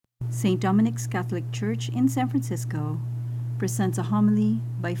St. Dominic's Catholic Church in San Francisco presents a homily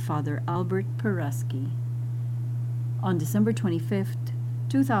by Father Albert Peresky. On December 25th,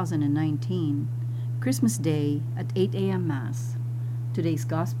 2019, Christmas Day at 8 a.m. Mass. Today's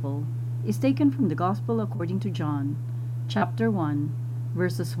Gospel is taken from the Gospel according to John, chapter 1,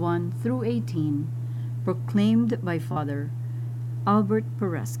 verses 1 through 18, proclaimed by Father Albert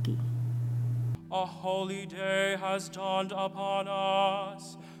Peresky. A holy day has dawned upon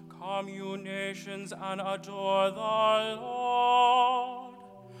us. Come, you nations, and adore the Lord.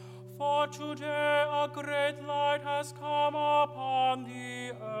 For today a great light has come upon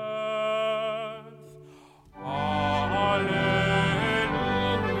the earth. Alleluia,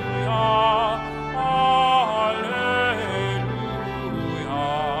 alleluia, alleluia,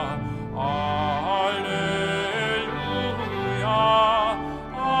 alleluia.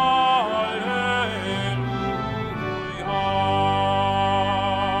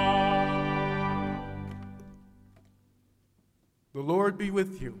 The Lord be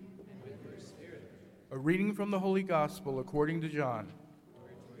with you. And with your spirit. A reading from the Holy Gospel according to John.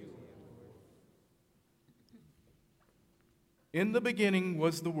 In the beginning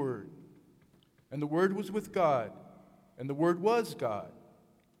was the Word, and the Word was with God, and the Word was God.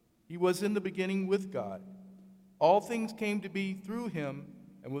 He was in the beginning with God. All things came to be through him,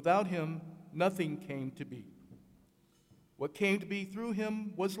 and without him nothing came to be. What came to be through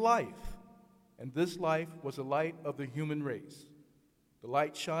him was life, and this life was the light of the human race. The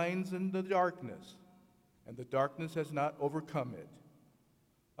light shines in the darkness, and the darkness has not overcome it.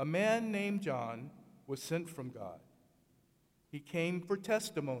 A man named John was sent from God. He came for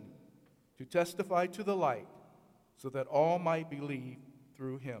testimony, to testify to the light, so that all might believe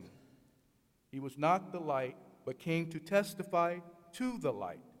through him. He was not the light, but came to testify to the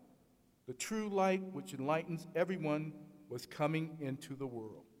light. The true light which enlightens everyone was coming into the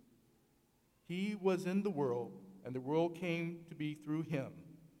world. He was in the world, and the world came to be through him,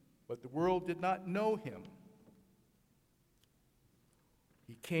 but the world did not know him.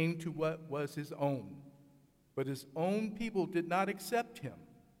 He came to what was his own, but his own people did not accept him.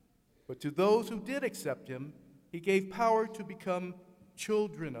 But to those who did accept him, he gave power to become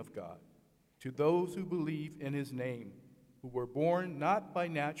children of God, to those who believe in his name, who were born not by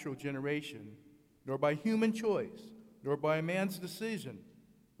natural generation, nor by human choice, nor by a man's decision,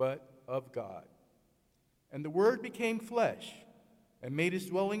 but of God. And the Word became flesh and made his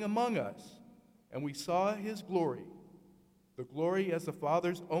dwelling among us, and we saw his glory, the glory as the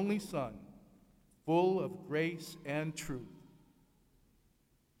Father's only Son, full of grace and truth.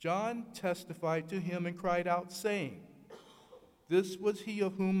 John testified to him and cried out, saying, "This was he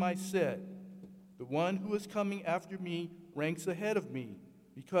of whom I said, 'The one who is coming after me ranks ahead of me,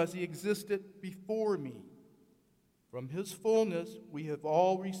 because he existed before me.' From his fullness we have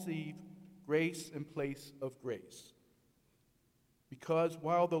all received grace in place of grace. Because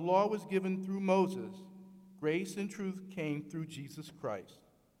while the law was given through Moses, grace and truth came through Jesus Christ.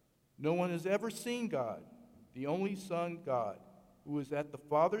 No one has ever seen God, the only Son, God, who is at the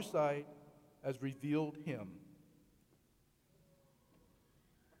Father's side, has revealed him."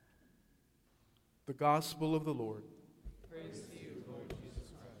 The Gospel of the Lord. Praise to you, Lord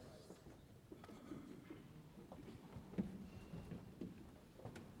Jesus Christ.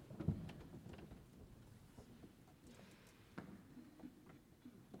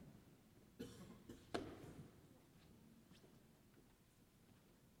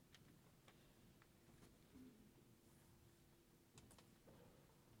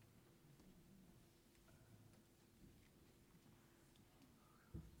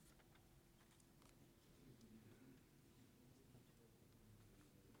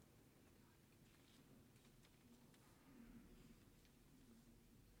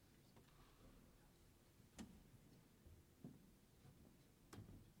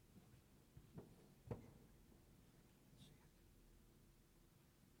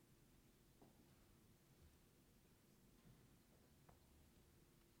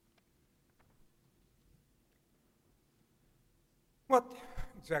 What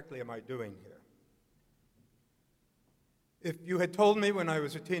exactly am I doing here? If you had told me when I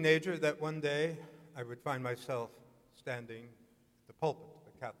was a teenager that one day I would find myself standing at the pulpit of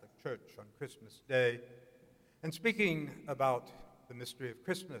the Catholic Church on Christmas Day and speaking about the mystery of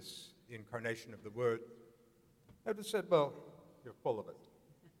Christmas, the incarnation of the Word, I would have said, well, you're full of it.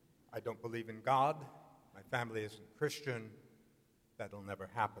 I don't believe in God. My family isn't Christian. That'll never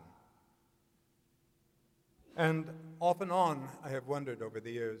happen. And off and on, I have wondered over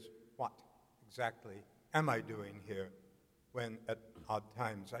the years, what exactly am I doing here when at odd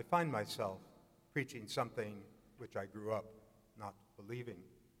times I find myself preaching something which I grew up not believing?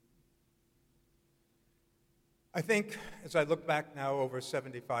 I think as I look back now over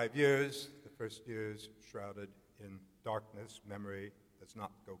 75 years, the first years shrouded in darkness, memory does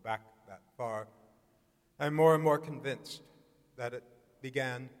not go back that far, I'm more and more convinced that it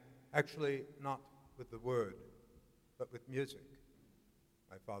began actually not with the word, but with music.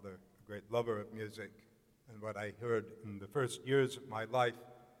 My father, a great lover of music, and what I heard in the first years of my life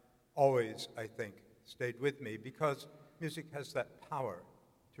always, I think, stayed with me because music has that power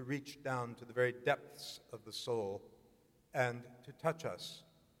to reach down to the very depths of the soul and to touch us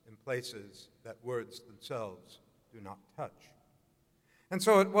in places that words themselves do not touch. And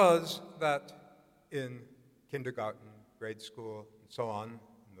so it was that in kindergarten, grade school, and so on,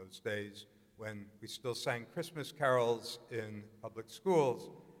 in those days when we still sang Christmas carols in public schools,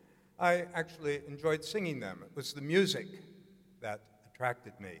 I actually enjoyed singing them. It was the music that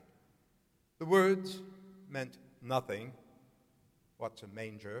attracted me. The words meant nothing. What's a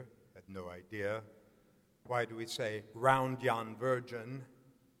manger? Had no idea. Why do we say, round yon virgin?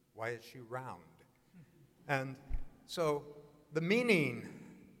 Why is she round? And so the meaning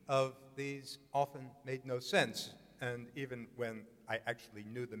of these often made no sense. And even when I actually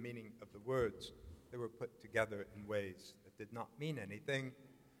knew the meaning of the words, they were put together in ways that did not mean anything.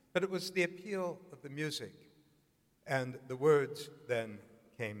 But it was the appeal of the music. And the words then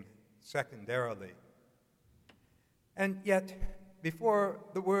came secondarily. And yet, before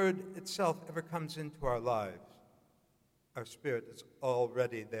the word itself ever comes into our lives, our spirit is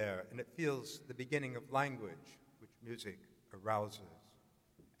already there, and it feels the beginning of language, which music arouses.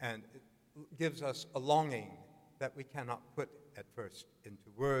 And it gives us a longing that we cannot put at first into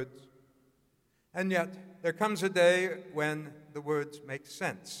words. And yet, there comes a day when the words make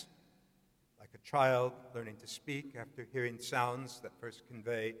sense, like a child learning to speak after hearing sounds that first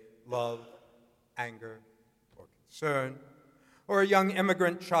convey love, anger, or concern, or a young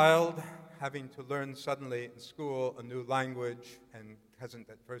immigrant child having to learn suddenly in school a new language and doesn't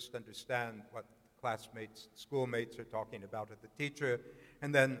at first understand what classmates, schoolmates are talking about at the teacher,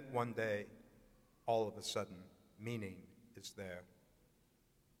 and then one day, all of a sudden, meaning is there.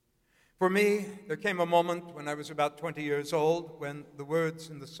 For me, there came a moment when I was about 20 years old when the words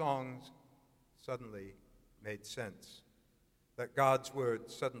in the songs suddenly made sense, that God's word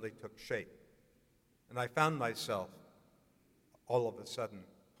suddenly took shape, and I found myself all of a sudden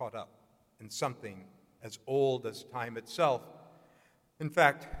caught up in something as old as time itself. In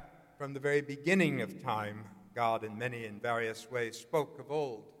fact, from the very beginning of time, God in many and various ways spoke of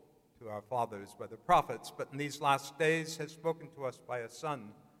old to our fathers by the prophets, but in these last days has spoken to us by a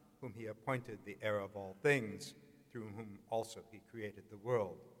Son, whom he appointed the heir of all things, through whom also he created the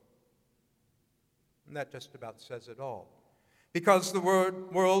world. And that just about says it all. Because the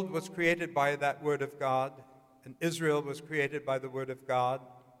world was created by that word of God, and Israel was created by the word of God,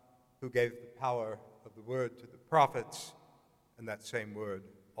 who gave the power of the word to the prophets, and that same word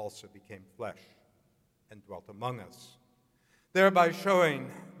also became flesh and dwelt among us, thereby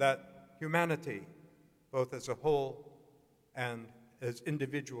showing that humanity, both as a whole and as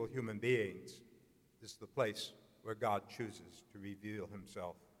individual human beings, is the place where God chooses to reveal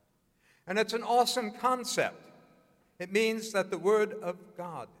himself. And it's an awesome concept. It means that the word of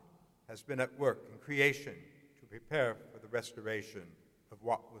God has been at work in creation to prepare for the restoration of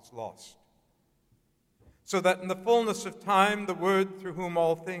what was lost. So that in the fullness of time, the word through whom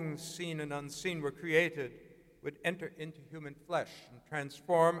all things seen and unseen were created would enter into human flesh and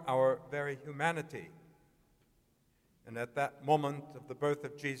transform our very humanity. And at that moment of the birth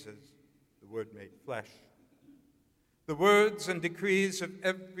of Jesus, the Word made flesh. The words and decrees of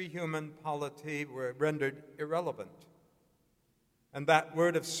every human polity were rendered irrelevant. And that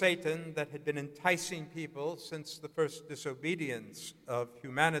word of Satan that had been enticing people since the first disobedience of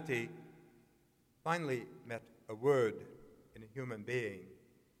humanity finally met a word in a human being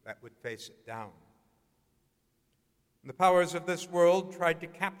that would face it down. And the powers of this world tried to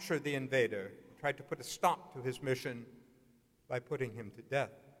capture the invader, tried to put a stop to his mission by putting him to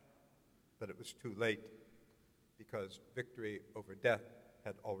death. But it was too late, because victory over death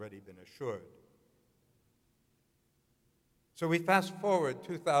had already been assured. So we fast forward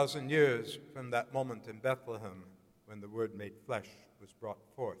 2,000 years from that moment in Bethlehem when the Word made flesh was brought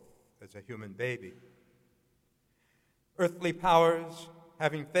forth as a human baby. Earthly powers,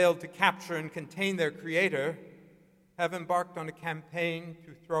 having failed to capture and contain their Creator, have embarked on a campaign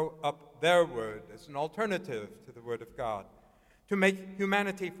to throw up their word as an alternative to the Word of God, to make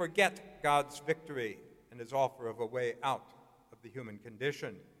humanity forget God's victory and his offer of a way out of the human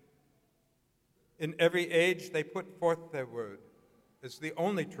condition. In every age, they put forth their word as the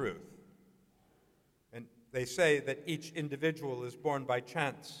only truth. And they say that each individual is born by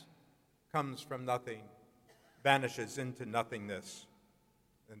chance, comes from nothing, vanishes into nothingness,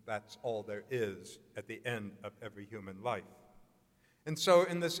 and that's all there is at the end of every human life. And so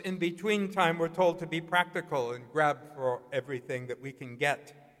in this in-between time, we're told to be practical and grab for everything that we can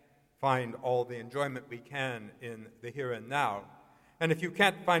get, find all the enjoyment we can in the here and now. And if you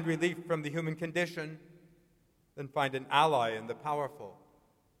can't find relief from the human condition, then find an ally in the powerful.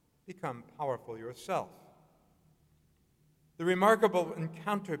 Become powerful yourself. The remarkable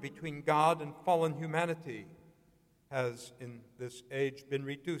encounter between God and fallen humanity has, in this age, been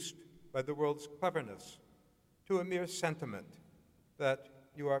reduced by the world's cleverness to a mere sentiment that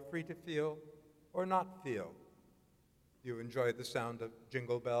you are free to feel or not feel. You enjoy the sound of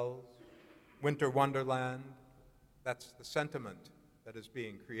jingle bells, winter wonderland. That's the sentiment that is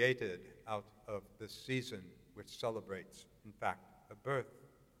being created out of this season, which celebrates, in fact, a birth.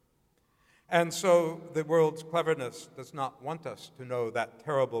 And so the world's cleverness does not want us to know that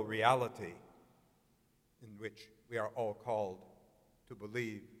terrible reality in which we are all called to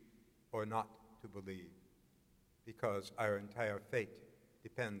believe or not to believe, because our entire fate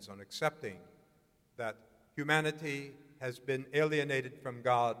depends on accepting that humanity has been alienated from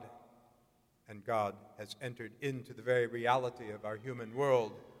God, and God has entered into the very reality of our human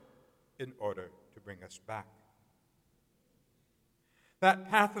world in order to bring us back.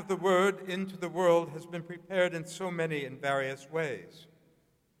 That path of the Word into the world has been prepared in so many and various ways.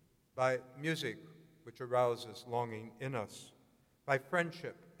 By music, which arouses longing in us, by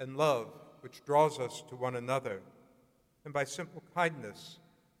friendship and love, which draws us to one another, and by simple kindness,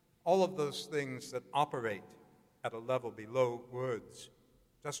 all of those things that operate at a level below words,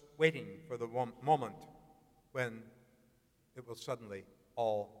 just waiting for the moment when it will suddenly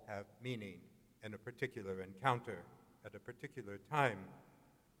all have meaning in a particular encounter at a particular time.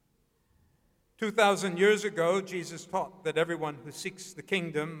 2,000 years ago, Jesus taught that everyone who seeks the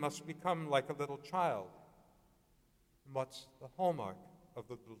kingdom must become like a little child. And what's the hallmark of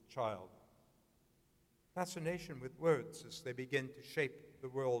the little child? Fascination with words as they begin to shape the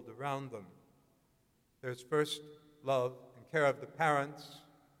world around them. There's first love and care of the parents,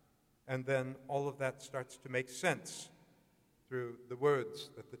 and then all of that starts to make sense through the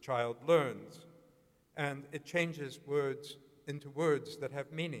words that the child learns. And it changes words into words that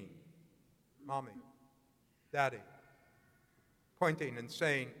have meaning. Mommy, Daddy, pointing and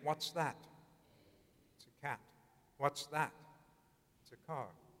saying, what's that? It's a cat. What's that? It's a car.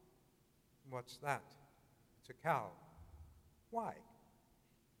 What's that? It's a cow. Why?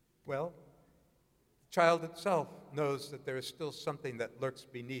 Well, the child itself knows that there is still something that lurks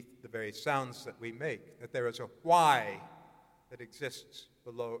beneath the very sounds that we make, that there is a why that exists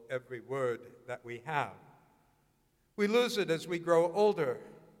below every word that we have. We lose it as we grow older,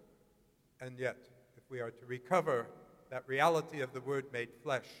 and yet, if we are to recover that reality of the Word made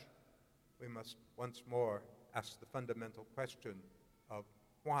flesh, we must once more ask the fundamental question of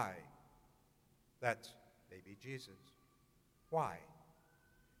why. That's baby Jesus. Why?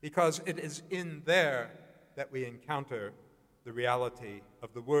 Because it is in there that we encounter the reality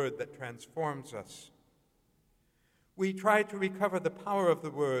of the Word that transforms us. We try to recover the power of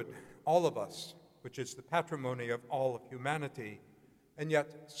the Word, all of us, which is the patrimony of all of humanity, and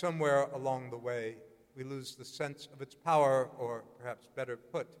yet somewhere along the way we lose the sense of its power, or perhaps better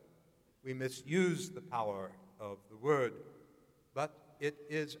put, we misuse the power of the Word. But it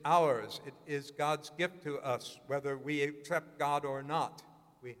is ours. It is God's gift to us, whether we accept God or not.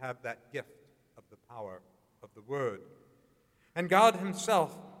 We have that gift of the power of the Word. And God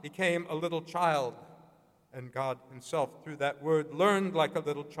himself became a little child, and God himself, through that Word, learned like a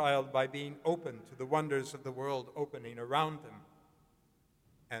little child by being open to the wonders of the world opening around him.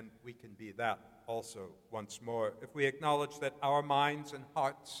 And we can be that also once more if we acknowledge that our minds and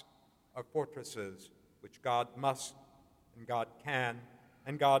hearts are fortresses which God must and God can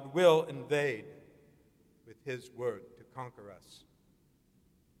and God will invade with his Word to conquer us.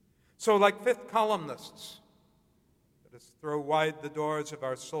 So like fifth columnists, let us throw wide the doors of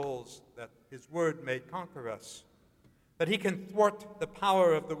our souls that his Word may conquer us, that he can thwart the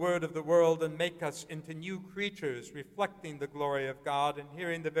power of the word of the world and make us into new creatures, reflecting the glory of God and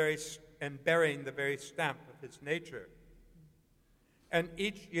bearing the very stamp of his nature. And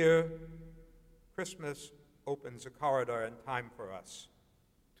each year, Christmas opens a corridor in time for us.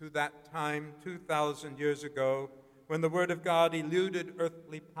 To that time, 2,000 years ago, when the Word of God eluded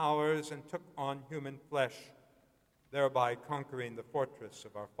earthly powers and took on human flesh, thereby conquering the fortress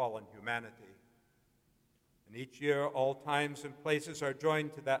of our fallen humanity. And each year, all times and places are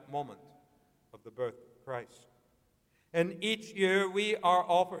joined to that moment of the birth of Christ. And each year, we are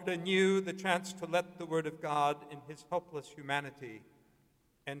offered anew the chance to let the Word of God in his helpless humanity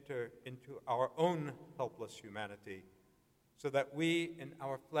enter into our own helpless humanity, so that we, in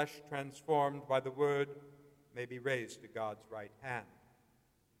our flesh transformed by the Word, may be raised to God's right hand.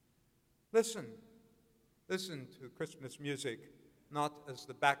 Listen to Christmas music, not as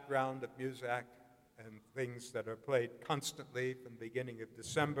the background of music and things that are played constantly from the beginning of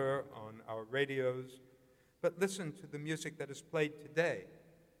December on our radios, but listen to the music that is played today.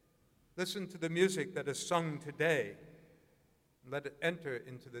 Listen to the music that is sung today. Let it enter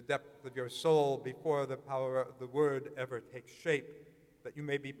into the depth of your soul before the power of the Word ever takes shape, that you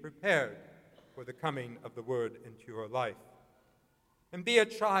may be prepared for the coming of the Word into your life. And be a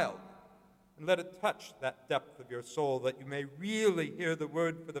child, and let it touch that depth of your soul, that you may really hear the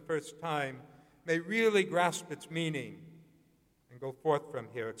Word for the first time, may really grasp its meaning, and go forth from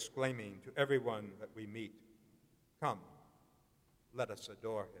here exclaiming to everyone that we meet, "Come, let us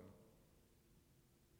adore him."